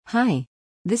Hi.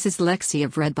 This is Lexi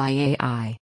of Read by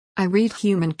AI. I read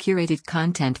human curated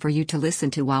content for you to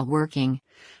listen to while working,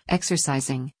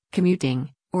 exercising,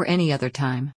 commuting, or any other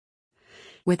time.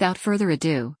 Without further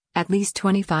ado, at least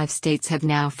 25 states have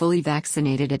now fully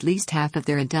vaccinated at least half of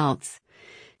their adults,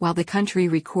 while the country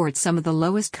records some of the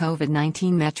lowest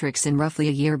COVID-19 metrics in roughly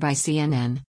a year by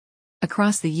CNN.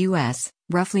 Across the U.S.,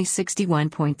 roughly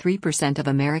 61.3% of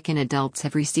American adults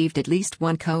have received at least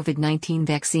one COVID-19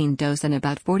 vaccine dose and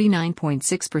about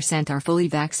 49.6% are fully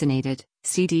vaccinated,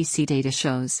 CDC data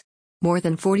shows. More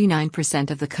than 49%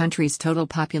 of the country's total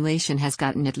population has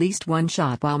gotten at least one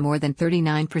shot, while more than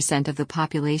 39% of the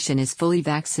population is fully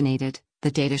vaccinated,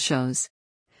 the data shows.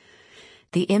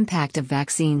 The impact of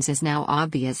vaccines is now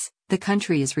obvious. The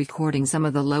country is recording some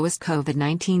of the lowest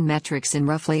COVID-19 metrics in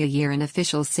roughly a year, and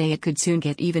officials say it could soon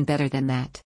get even better than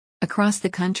that. Across the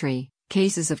country,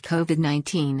 cases of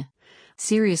COVID-19,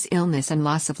 serious illness and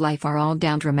loss of life are all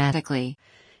down dramatically,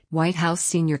 White House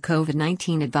senior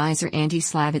COVID-19 advisor Andy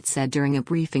Slavitt said during a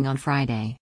briefing on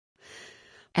Friday.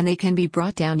 And they can be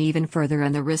brought down even further,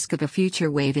 and the risk of a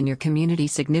future wave in your community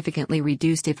significantly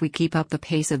reduced if we keep up the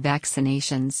pace of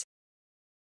vaccinations.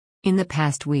 In the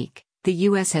past week, the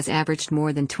U.S. has averaged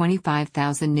more than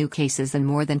 25,000 new cases and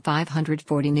more than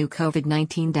 540 new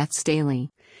COVID-19 deaths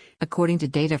daily, according to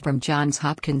data from Johns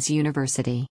Hopkins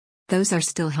University. Those are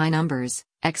still high numbers,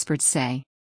 experts say.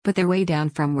 But they're way down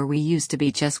from where we used to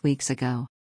be just weeks ago.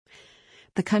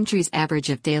 The country's average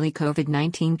of daily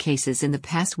COVID-19 cases in the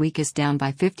past week is down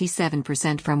by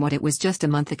 57% from what it was just a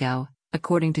month ago,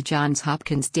 according to Johns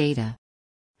Hopkins data.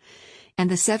 And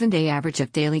the 7-day average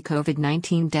of daily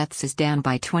COVID-19 deaths is down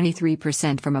by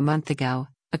 23% from a month ago,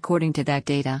 according to that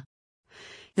data.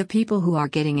 The people who are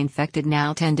getting infected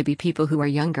now tend to be people who are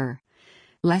younger,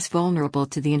 less vulnerable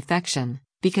to the infection,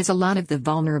 because a lot of the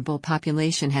vulnerable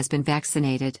population has been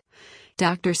vaccinated.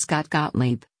 Dr. Scott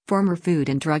Gottlieb, former Food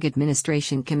and Drug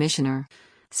Administration Commissioner,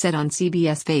 said on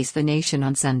CBS Face the Nation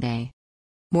on Sunday.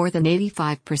 More than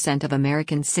 85% of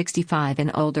Americans 65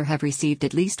 and older have received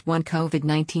at least one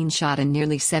COVID-19 shot, and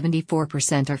nearly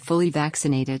 74% are fully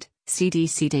vaccinated,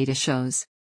 CDC data shows.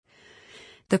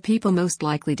 The people most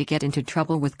likely to get into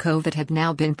trouble with COVID have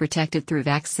now been protected through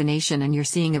vaccination, and you're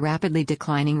seeing a rapidly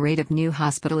declining rate of new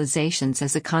hospitalizations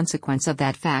as a consequence of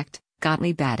that fact,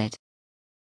 Gottlieb added.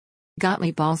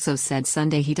 Gottlieb also said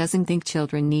Sunday he doesn't think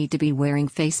children need to be wearing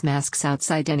face masks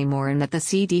outside anymore, and that the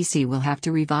CDC will have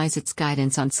to revise its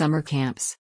guidance on summer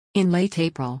camps. In late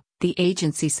April, the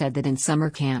agency said that in summer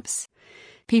camps,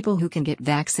 people who can get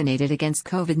vaccinated against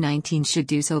COVID-19 should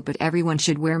do so, but everyone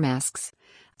should wear masks.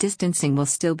 Distancing will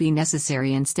still be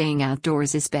necessary, and staying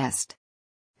outdoors is best.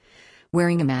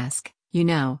 Wearing a mask,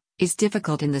 is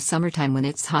difficult in the summertime when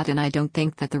it's hot, and I don't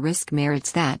think that the risk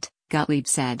merits that, Gottlieb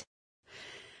said.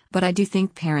 But I do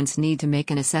think parents need to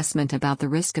make an assessment about the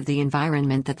risk of the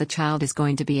environment that the child is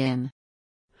going to be in.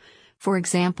 For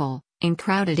example, in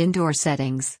crowded indoor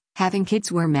settings, having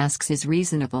kids wear masks is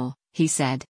reasonable, he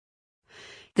said.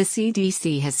 The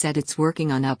CDC has said it's working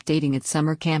on updating its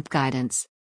summer camp guidance.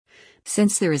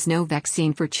 Since there is no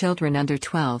vaccine for children under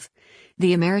 12,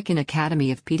 the American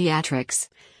Academy of Pediatrics,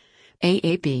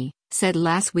 AAP, said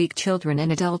last week children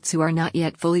and adults who are not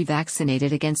yet fully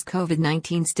vaccinated against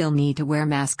COVID-19 still need to wear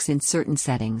masks in certain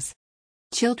settings.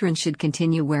 Children should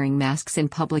continue wearing masks in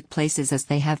public places as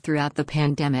they have throughout the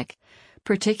pandemic,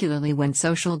 particularly when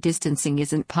social distancing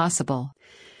isn't possible,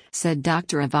 said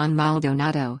Dr. Yvonne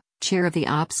Maldonado, chair of the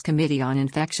Ops Committee on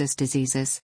Infectious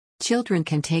Diseases. Children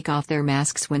can take off their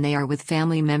masks when they are with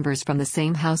family members from the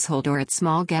same household, or at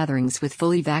small gatherings with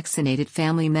fully vaccinated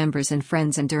family members and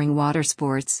friends, and during water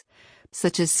sports,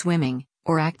 such as swimming,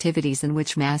 or activities in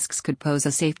which masks could pose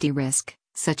a safety risk,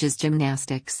 such as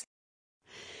gymnastics.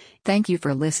 Thank you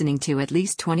for listening to. At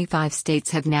least 25 states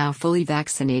have now fully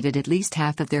vaccinated at least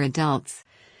half of their adults,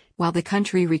 while the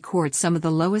country records some of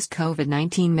the lowest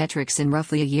COVID-19 metrics in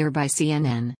roughly a year by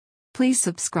CNN. Please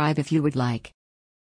subscribe if you would like.